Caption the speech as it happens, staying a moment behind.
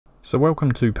So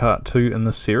welcome to part 2 in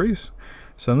this series.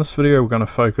 So in this video we're going to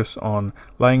focus on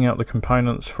laying out the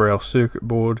components for our circuit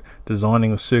board,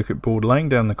 designing the circuit board, laying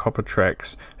down the copper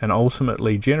tracks, and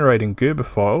ultimately generating Gerber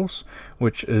files,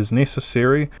 which is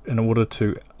necessary in order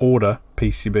to order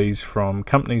PCBs from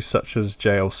companies such as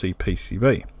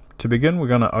JLCPCB. To begin, we're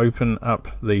going to open up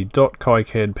the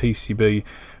 .Kicad PCB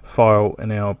file in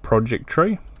our project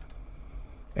tree,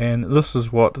 and this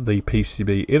is what the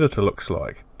PCB editor looks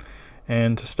like.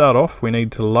 And to start off, we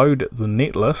need to load the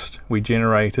netlist we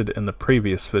generated in the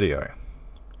previous video.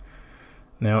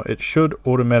 Now it should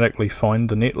automatically find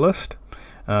the netlist,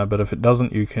 but if it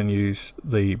doesn't, you can use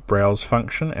the browse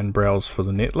function and browse for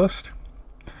the netlist.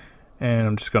 And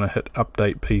I'm just going to hit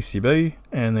update PCB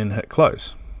and then hit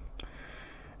close.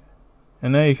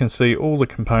 And now you can see all the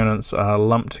components are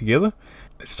lumped together.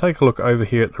 Let's take a look over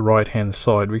here at the right hand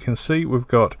side. We can see we've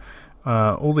got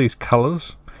all these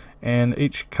colors, and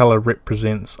each color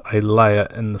represents a layer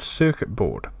in the circuit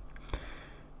board.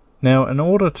 Now, in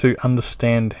order to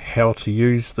understand how to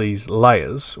use these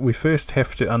layers, we first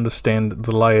have to understand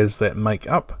the layers that make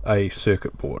up a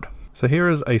circuit board. So here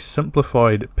is a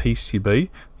simplified PCB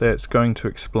that's going to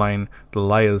explain the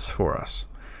layers for us.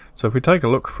 So if we take a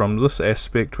look from this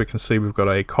aspect, we can see we've got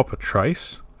a copper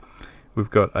trace,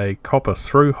 we've got a copper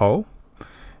through hole,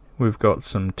 we've got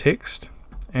some text,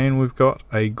 and we've got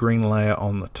a green layer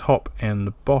on the top and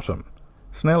the bottom.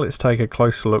 So now let's take a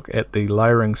closer look at the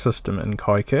layering system in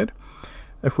Kicad.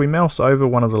 If we mouse over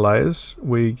one of the layers,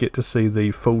 we get to see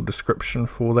the full description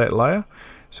for that layer.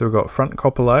 So we've got front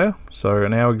copper layer, so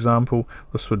in our example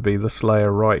this would be this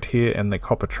layer right here and the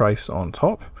copper trace on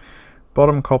top.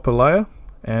 Bottom copper layer,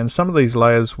 and some of these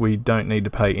layers we don't need to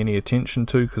pay any attention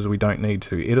to because we don't need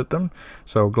to edit them,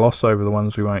 so I'll gloss over the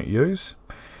ones we won't use.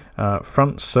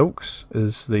 Front silks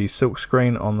is the silk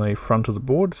screen on the front of the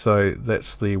board, so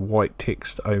that's the white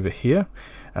text over here.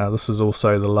 This is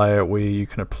also the layer where you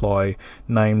can apply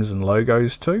names and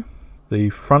logos to.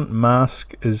 The front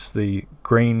mask is the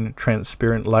green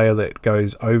transparent layer that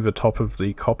goes over top of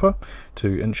the copper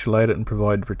to insulate it and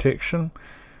provide protection.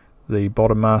 The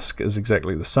bottom mask is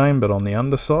exactly the same but on the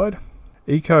underside.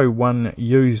 Eco 1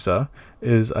 User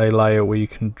is a layer where you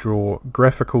can draw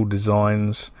graphical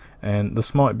designs, and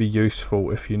this might be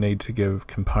useful if you need to give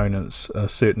components a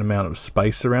certain amount of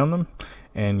space around them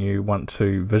and you want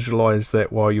to visualize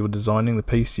that while you're designing the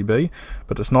PCB,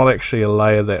 but it's not actually a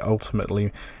layer that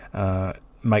ultimately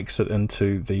makes it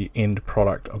into the end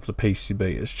product of the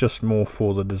PCB. It's just more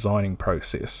for the designing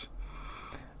process.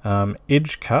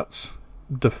 Edge cuts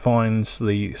defines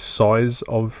the size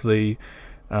of the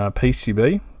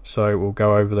PCB, so we'll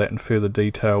go over that in further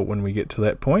detail when we get to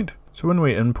that point. So when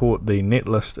we import the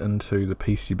netlist into the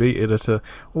PCB editor,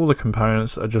 all the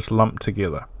components are just lumped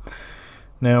together.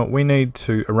 Now we need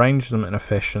to arrange them in a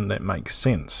fashion that makes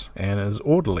sense and is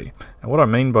orderly. And what I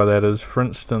mean by that is, for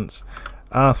instance,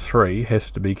 R3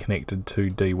 has to be connected to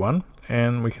D1,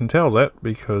 and we can tell that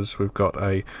because we've got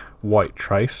a white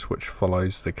trace which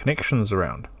follows the connections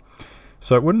around.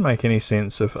 So it wouldn't make any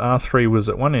sense if R3 was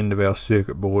at one end of our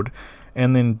circuit board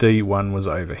and then D1 was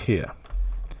over here.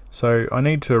 So I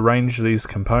need to arrange these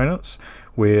components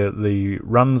where the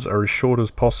runs are as short as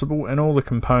possible and all the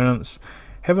components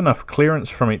have enough clearance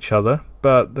from each other,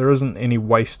 but there isn't any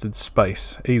wasted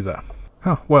space either.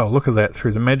 Oh, well, look at that.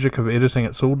 Through the magic of editing,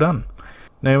 it's all done.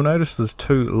 Now you'll notice there's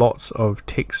two lots of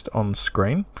text on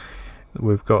screen.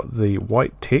 We've got the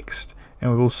white text and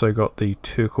we've also got the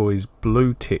turquoise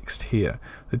blue text here.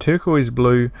 The turquoise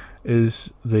blue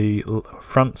is the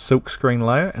front silkscreen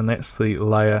layer, and that's the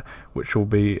layer which will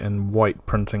be in white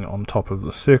printing on top of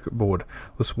the circuit board.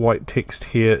 This white text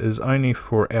here is only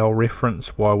for our reference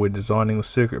while we're designing the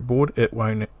circuit board. It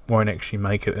won't actually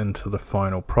make it into the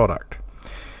final product.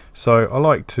 So I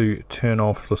like to turn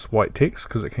off this white text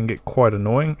because it can get quite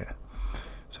annoying.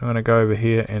 So I'm going to go over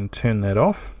here and turn that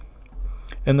off,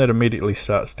 and that immediately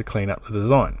starts to clean up the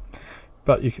design.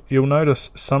 But you'll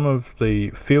notice some of the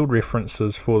field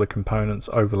references for the components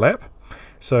overlap,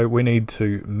 so we need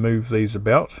to move these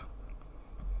about.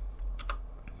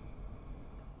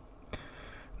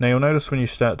 Now you'll notice when you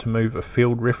start to move a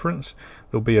field reference,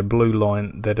 there'll be a blue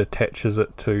line that attaches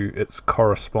it to its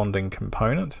corresponding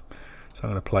component. So I'm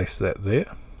going to place that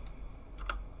there.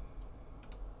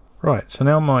 Right, so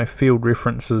now my field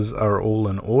references are all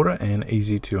in order and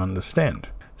easy to understand.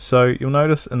 So you'll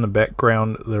notice in the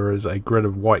background there is a grid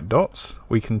of white dots.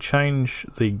 We can change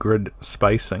the grid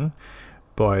spacing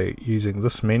by using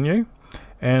this menu,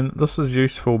 and this is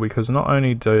useful because not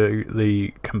only do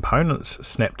the components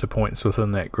snap to points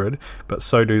within that grid, but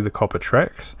so do the copper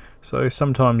tracks. So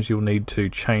sometimes you'll need to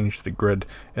change the grid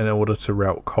in order to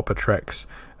route copper tracks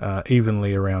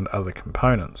evenly around other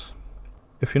components.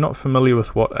 If you're not familiar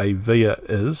with what a via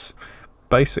is,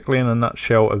 basically in a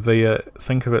nutshell, a via,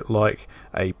 think of it like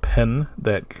a pin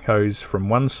that goes from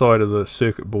one side of the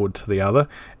circuit board to the other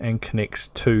and connects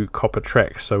two copper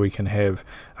tracks. So we can have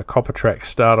a copper track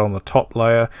start on the top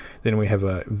layer, then we have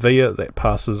a via that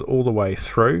passes all the way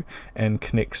through and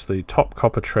connects the top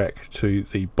copper track to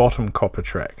the bottom copper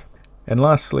track. And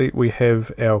lastly, we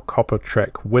have our copper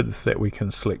track width that we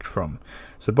can select from.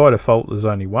 So by default there's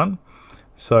only one.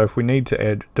 So if we need to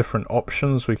add different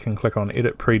options, we can click on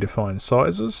Edit Predefined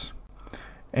Sizes,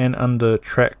 and under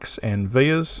Tracks and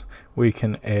Vias we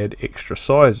can add extra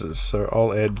sizes. So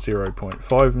I'll add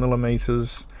 0.5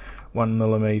 millimeters, 1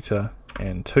 millimeter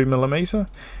and 2 millimeter,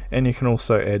 and you can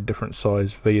also add different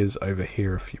size vias over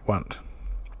here if you want.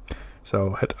 So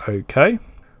I'll hit OK.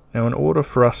 Now in order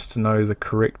for us to know the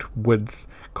correct width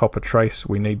copper trace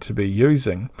we need to be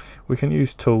using, we can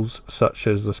use tools such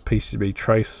as this PCB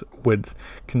trace width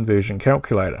conversion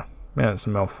calculator. Now it's a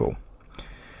mouthful.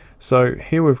 So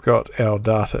here we've got our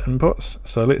data inputs.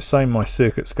 So let's say my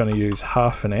circuit's going to use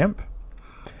 0.5 amp,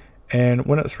 and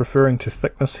when it's referring to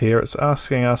thickness here, it's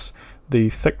asking us the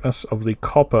thickness of the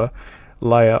copper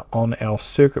layer on our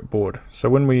circuit board. So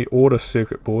when we order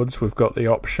circuit boards, we've got the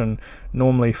option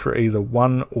normally for either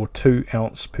 1 or 2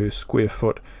 ounce per square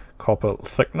foot copper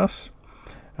thickness.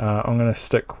 I'm going to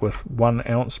stick with 1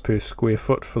 ounce per square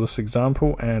foot for this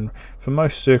example, and for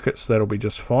most circuits that'll be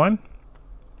just fine.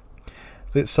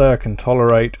 Let's say I can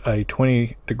tolerate a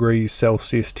 20 degrees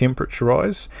Celsius temperature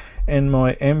rise and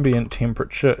my ambient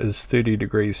temperature is 30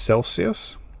 degrees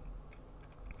Celsius.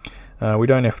 We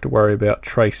don't have to worry about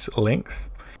trace length,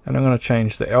 and I'm going to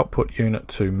change the output unit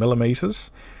to millimeters.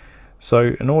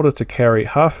 So in order to carry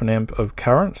 0.5 amp of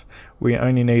current, we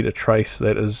only need a trace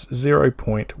that is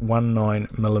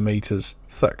 0.19 millimeters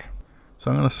thick.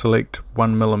 So I'm going to select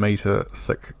 1 millimeter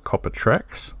thick copper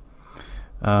tracks.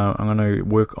 I'm going to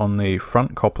work on the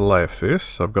front copper layer first,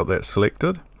 so I've got that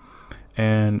selected,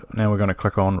 and now we're going to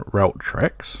click on route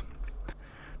tracks.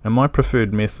 Now my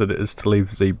preferred method is to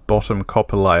leave the bottom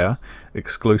copper layer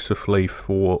exclusively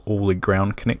for all the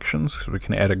ground connections, so we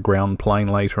can add a ground plane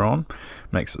later on.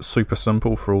 Makes it super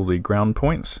simple for all the ground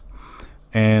points,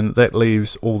 and that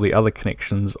leaves all the other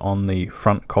connections on the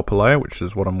front copper layer, which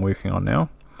is what I'm working on now.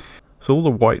 So all the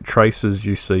white traces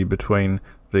you see between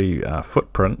the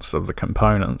footprints of the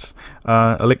components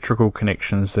are electrical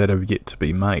connections that have yet to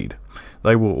be made.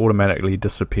 They will automatically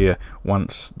disappear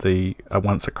once a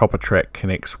copper track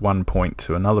connects one point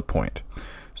to another point.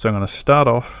 So I'm going to start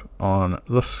off on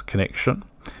this connection,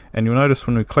 and you'll notice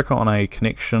when we click on a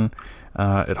connection,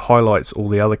 it highlights all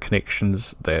the other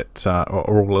connections that are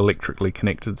all electrically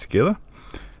connected together.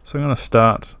 So I'm going to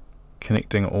start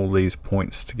connecting all these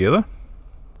points together.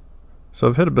 So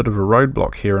I've had a bit of a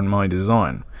roadblock here in my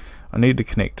design. I need to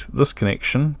connect this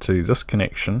connection to this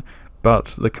connection,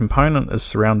 but the component is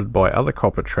surrounded by other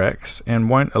copper tracks and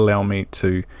won't allow me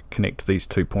to connect these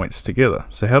 2 points together.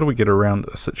 So how do we get around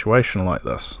a situation like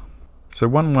this? So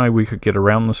one way we could get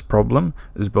around this problem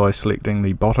is by selecting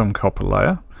the bottom copper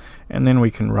layer, and then we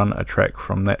can run a track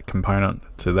from that component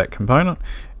to that component,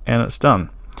 and it's done.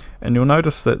 And you'll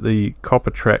notice that the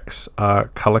copper tracks are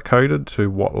color coded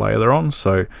to what layer they're on.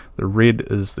 So the red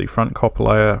is the front copper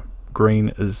layer, green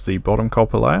is the bottom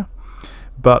copper layer.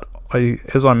 But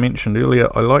as I mentioned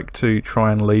earlier, I like to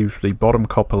try and leave the bottom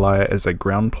copper layer as a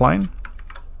ground plane.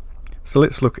 So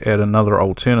let's look at another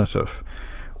alternative.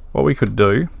 What we could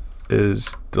do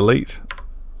is delete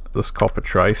this copper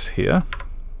trace here,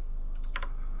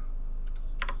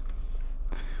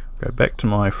 go back to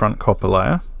my front copper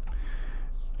layer,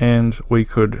 and we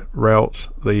could route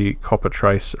the copper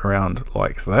trace around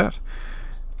like that,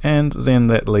 and then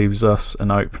that leaves us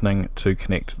an opening to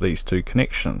connect these two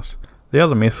connections. The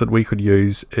other method we could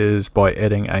use is by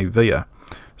adding a via.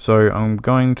 So I'm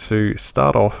going to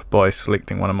start off by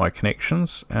selecting one of my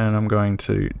connections, and I'm going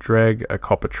to drag a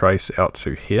copper trace out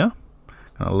to here.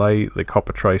 I'll lay the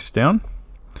copper trace down,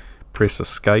 press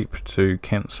escape to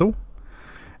cancel,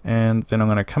 and then I'm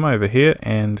going to come over here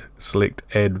and select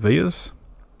add vias.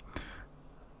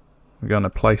 I'm going to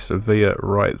place a via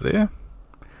right there.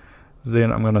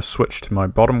 Then I'm going to switch to my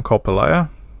bottom copper layer,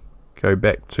 go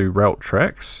back to route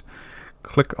tracks,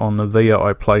 click on the via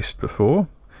I placed before,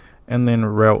 and then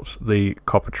route the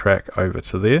copper track over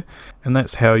to there. And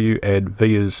that's how you add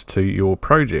vias to your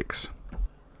projects.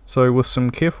 So with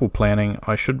some careful planning,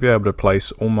 I should be able to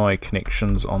place all my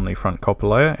connections on the front copper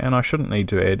layer, and I shouldn't need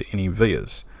to add any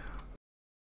vias.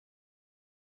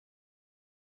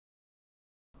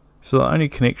 So the only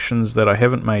connections that I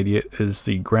haven't made yet is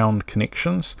the ground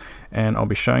connections, and I'll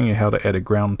be showing you how to add a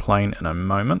ground plane in a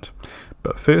moment.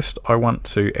 But first I want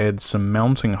to add some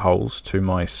mounting holes to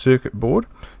my circuit board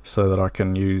so that I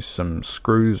can use some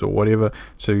screws or whatever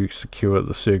to secure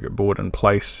the circuit board in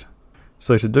place.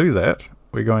 So to do that,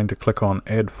 we're going to click on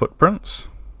Add Footprints,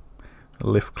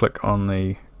 left click on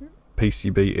the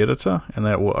PCB editor, and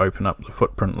that will open up the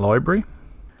footprint library.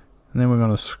 And then we're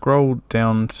going to scroll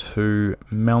down to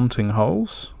mounting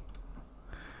holes,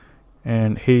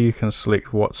 and here you can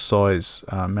select what size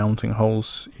mounting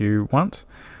holes you want.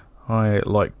 I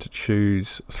like to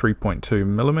choose 3.2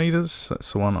 millimeters,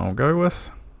 that's the one I'll go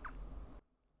with.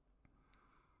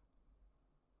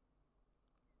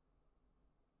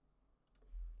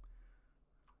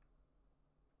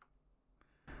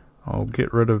 I'll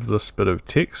get rid of this bit of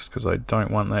text because I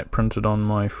don't want that printed on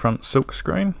my front silk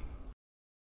screen.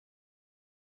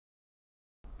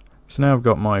 So now I've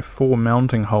got my 4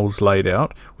 mounting holes laid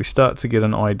out. We start to get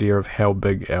an idea of how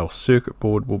big our circuit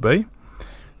board will be.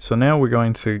 So now we're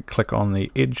going to click on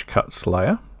the edge cuts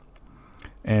layer,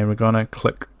 and we're going to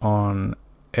click on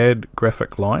add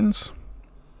graphic lines.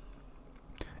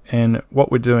 And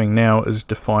what we're doing now is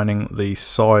defining the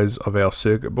size of our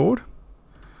circuit board.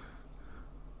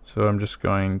 So I'm just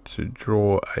going to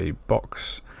draw a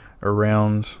box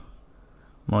around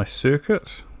my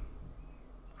circuit.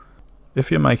 If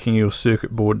you're making your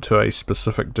circuit board to a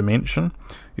specific dimension,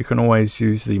 you can always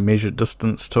use the measure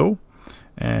distance tool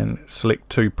and select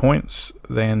 2 points,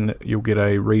 then you'll get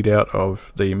a readout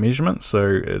of the measurement. So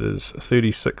it is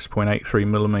 36.83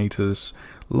 millimeters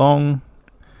long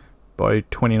by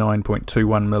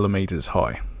 29.21 millimeters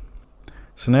high.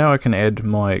 So now I can add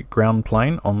my ground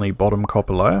plane on the bottom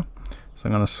copper layer. So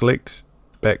I'm going to select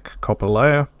back copper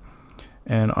layer,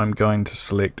 and I'm going to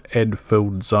select add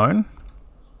filled zone.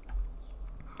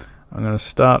 I'm going to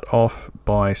start off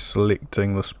by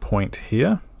selecting this point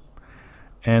here,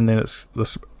 and then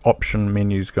this option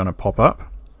menu is going to pop up,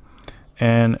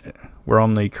 and we're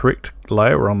on the correct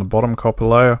layer, we're on the bottom copper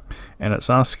layer, and it's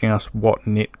asking us what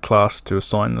net class to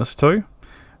assign this to,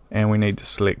 and we need to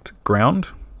select ground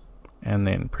and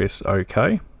then press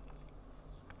OK.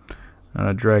 I'm going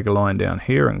to drag a line down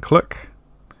here and click,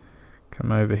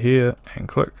 come over here and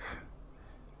click,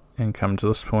 and come to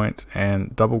this point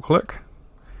and double click,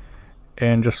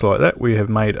 and just like that we have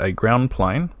made a ground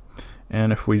plane.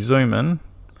 And if we zoom in,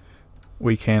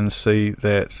 we can see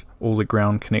that all the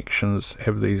ground connections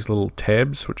have these little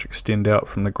tabs which extend out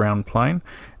from the ground plane,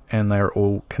 and they're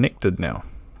all connected now.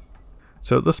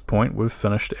 So at this point we've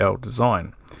finished our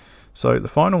design. So the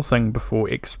final thing before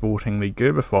exporting the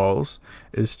Gerber files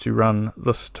is to run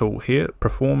this tool here,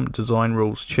 Perform Design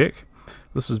Rules Check.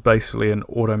 This is basically an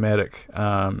automatic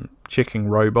checking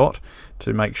robot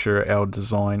to make sure our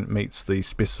design meets the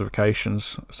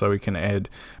specifications, so we can add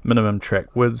minimum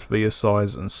track width, via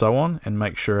size and so on, and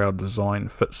make sure our design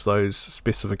fits those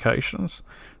specifications.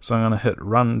 So I'm going to hit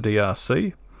Run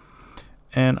DRC,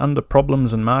 and under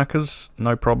problems and markers,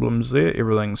 no problems there,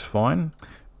 everything's fine.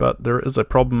 But there is a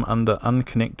problem under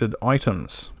unconnected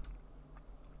items,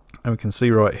 and we can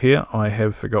see right here I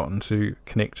have forgotten to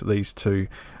connect these two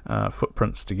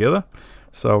footprints together.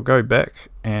 So I'll go back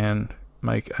and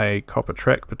make a copper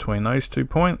track between those 2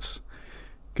 points,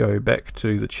 go back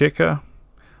to the checker,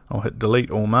 I'll hit delete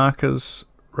all markers,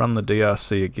 run the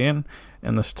DRC again,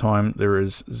 and this time there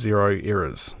is 0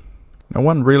 errors. Now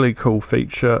one really cool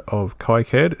feature of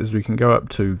Kicad is we can go up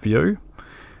to View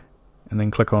and then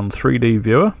click on 3D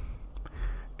Viewer,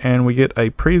 and we get a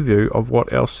preview of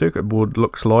what our circuit board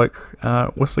looks like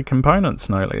with the components,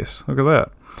 no less. Look at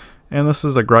that. And this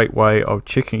is a great way of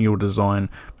checking your design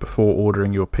before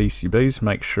ordering your PCBs.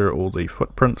 Make sure all the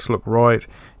footprints look right,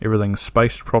 everything's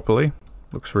spaced properly.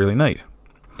 Looks really neat.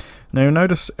 Now you'll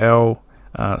notice our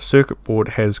circuit board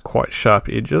has quite sharp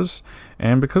edges,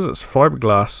 and because it's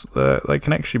fiberglass they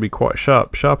can actually be quite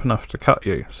sharp enough to cut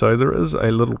you. So there is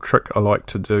a little trick I like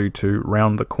to do to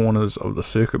round the corners of the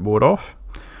circuit board off.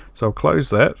 So I'll close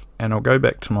that and I'll go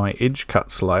back to my edge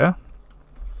cuts layer,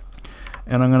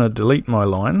 and I'm going to delete my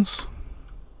lines,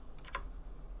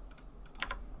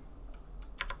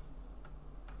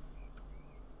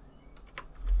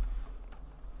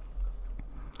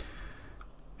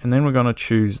 and then we're going to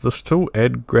choose this tool,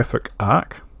 Add Graphic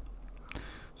Arc.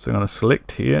 So I'm going to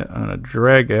select here, I'm going to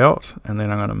drag out, and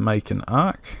then I'm going to make an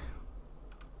arc.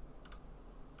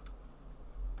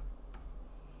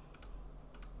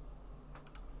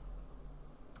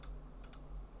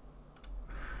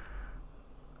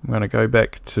 I'm going to go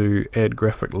back to Add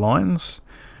Graphic Lines,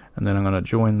 and then I'm going to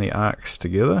join the arcs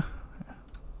together.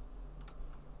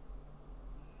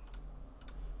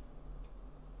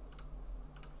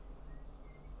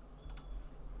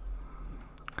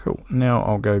 Cool, now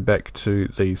I'll go back to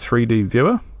the 3D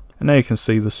viewer, and now you can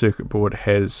see the circuit board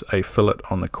has a fillet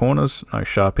on the corners, no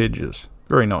sharp edges.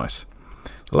 Very nice.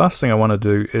 The last thing I want to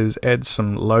do is add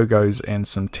some logos and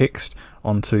some text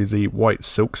onto the white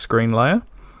silk screen layer.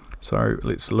 So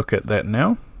let's look at that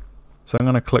now. So I'm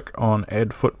going to click on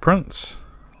Add Footprints,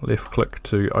 left click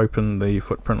to open the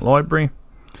footprint library.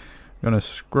 I'm going to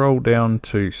scroll down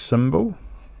to Symbol,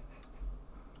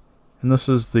 and this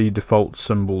is the default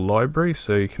symbol library,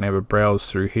 so you can have a browse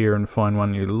through here and find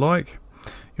one you like.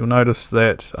 You'll notice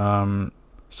that some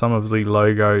of the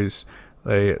logos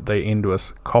they end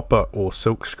with copper or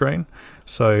silk screen,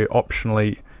 so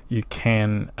optionally you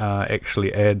can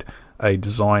actually add a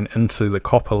design into the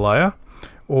copper layer,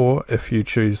 or if you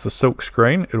choose the silk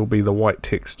screen, it'll be the white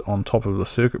text on top of the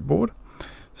circuit board.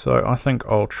 So I think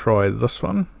I'll try this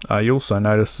one. You also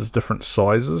notice there's different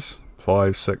sizes,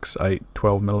 5, 6, 8,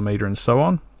 12 millimeter and so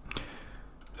on.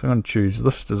 So I'm going to choose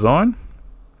this design,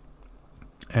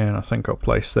 and I think I'll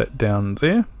place that down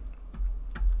there,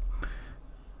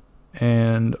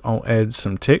 and I'll add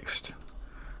some text.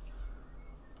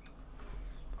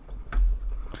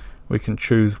 We can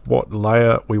choose what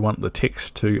layer we want the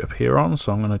text to appear on,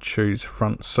 so I'm going to choose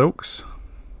front silks.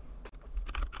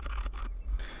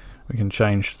 We can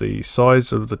change the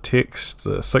size of the text,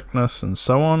 the thickness and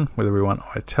so on, whether we want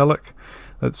italic.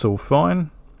 That's all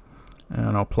fine,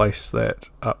 and I'll place that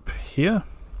up here.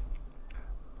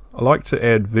 I like to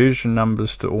add version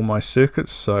numbers to all my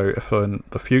circuits, so if in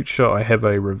the future I have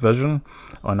a revision,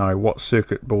 I know what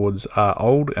circuit boards are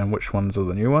old and which ones are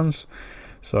the new ones.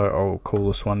 So I'll call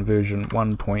this one version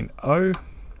 1.0.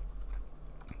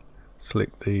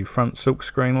 Select the front silk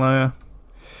screen layer,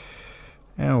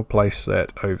 and I'll place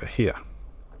that over here.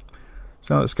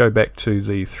 So let's go back to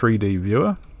the 3D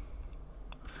viewer,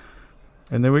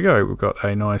 and there we go, we've got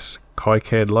a nice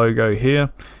Kicad logo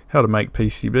here, how to make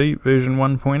PCB version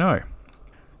 1.0.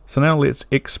 So now let's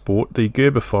export the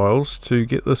Gerber files to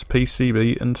get this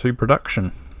PCB into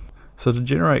production. So to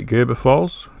generate Gerber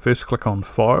files, first click on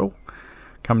File,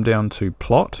 come down to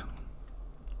Plot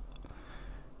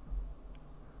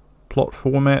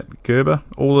Format, Gerber.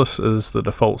 All this is the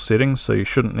default settings, so you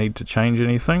shouldn't need to change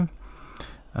anything.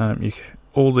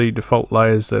 All the default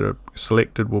layers that are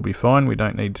selected will be fine, we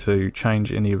don't need to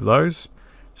change any of those.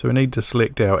 So we need to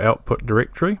select our output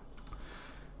directory.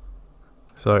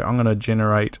 So I'm going to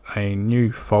generate a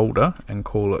new folder and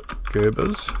call it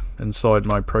Gerbers inside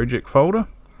my project folder.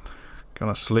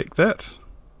 Going to select that.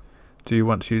 Do you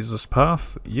want to use this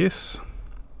path? Yes.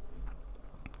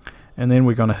 And then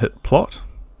we're going to hit plot,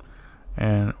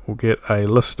 and we'll get a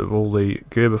list of all the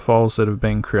Gerber files that have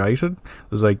been created.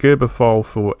 There's a Gerber file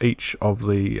for each of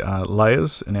the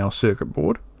layers in our circuit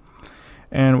board,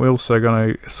 and we're also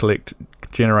going to select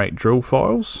generate drill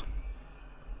files.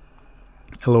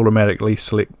 It'll automatically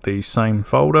select the same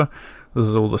folder. This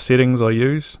is all the settings I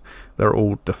use, they're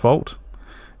all default,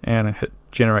 and I hit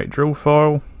generate drill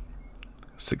file.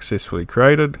 Successfully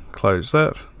created. Close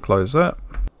that, close that.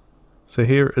 So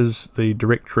here is the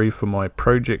directory for my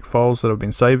project files that I've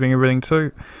been saving everything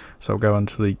to. So I'll go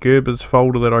into the Gerbers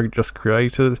folder that I just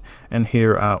created, and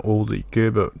here are all the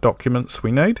Gerber documents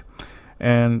we need.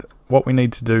 And what we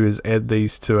need to do is add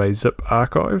these to a zip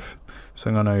archive. So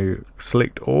I'm going to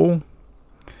select all,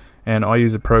 and I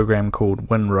use a program called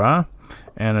WinRAR,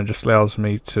 and it just allows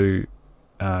me to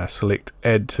select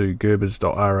add to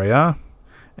gerbers.rar,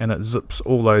 and it zips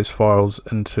all those files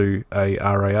into a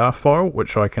RAR file,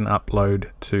 which I can upload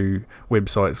to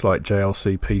websites like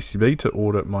JLCPCB to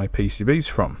order my PCBs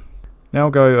from. Now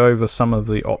I'll go over some of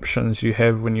the options you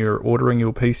have when you're ordering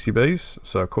your PCBs.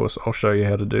 So of course I'll show you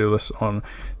how to do this on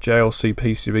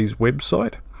JLCPCB's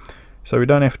website. So we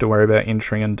don't have to worry about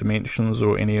entering in dimensions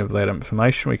or any of that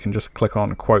information. We can just click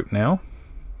on Quote Now.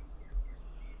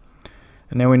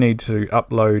 And now we need to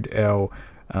upload our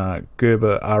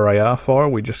Gerber RAR file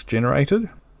we just generated.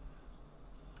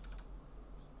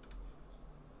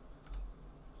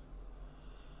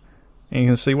 And you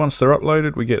can see once they're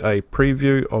uploaded, we get a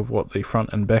preview of what the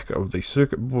front and back of the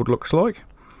circuit board looks like.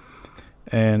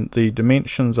 And the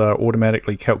dimensions are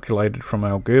automatically calculated from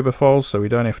our Gerber files, so we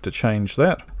don't have to change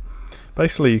that.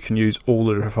 Basically, you can use all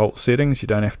the default settings. You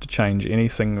don't have to change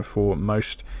anything for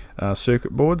most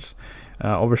circuit boards.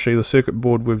 Obviously, the circuit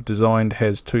board we've designed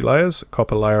has two layers, a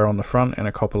copper layer on the front and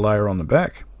a copper layer on the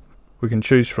back. We can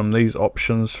choose from these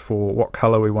options for what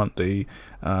color we want the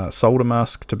solder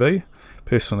mask to be.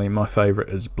 Personally, my favorite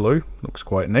is blue, looks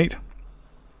quite neat.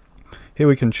 Here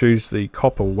we can choose the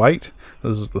copper weight.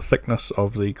 This is the thickness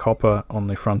of the copper on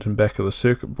the front and back of the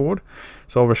circuit board.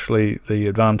 So obviously the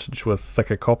advantage with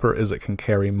thicker copper is it can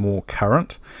carry more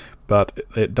current, but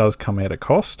it does come at a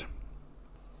cost.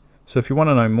 So if you want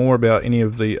to know more about any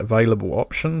of the available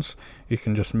options, you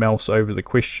can just mouse over the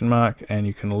question mark and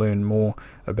you can learn more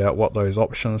about what those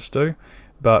options do.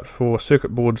 But for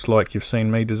circuit boards like you've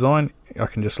seen me design, I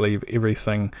can just leave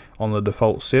everything on the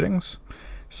default settings,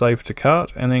 save to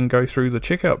cart, and then go through the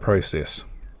checkout process.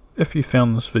 If you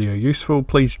found this video useful,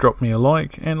 please drop me a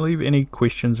like and leave any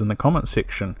questions in the comment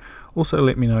section. Also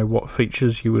let me know what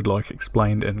features you would like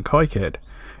explained in Kicad.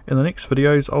 In the next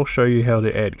videos I'll show you how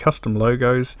to add custom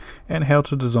logos and how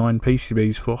to design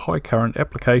PCBs for high current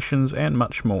applications and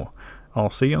much more. I'll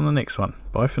see you on the next one.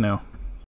 Bye for now.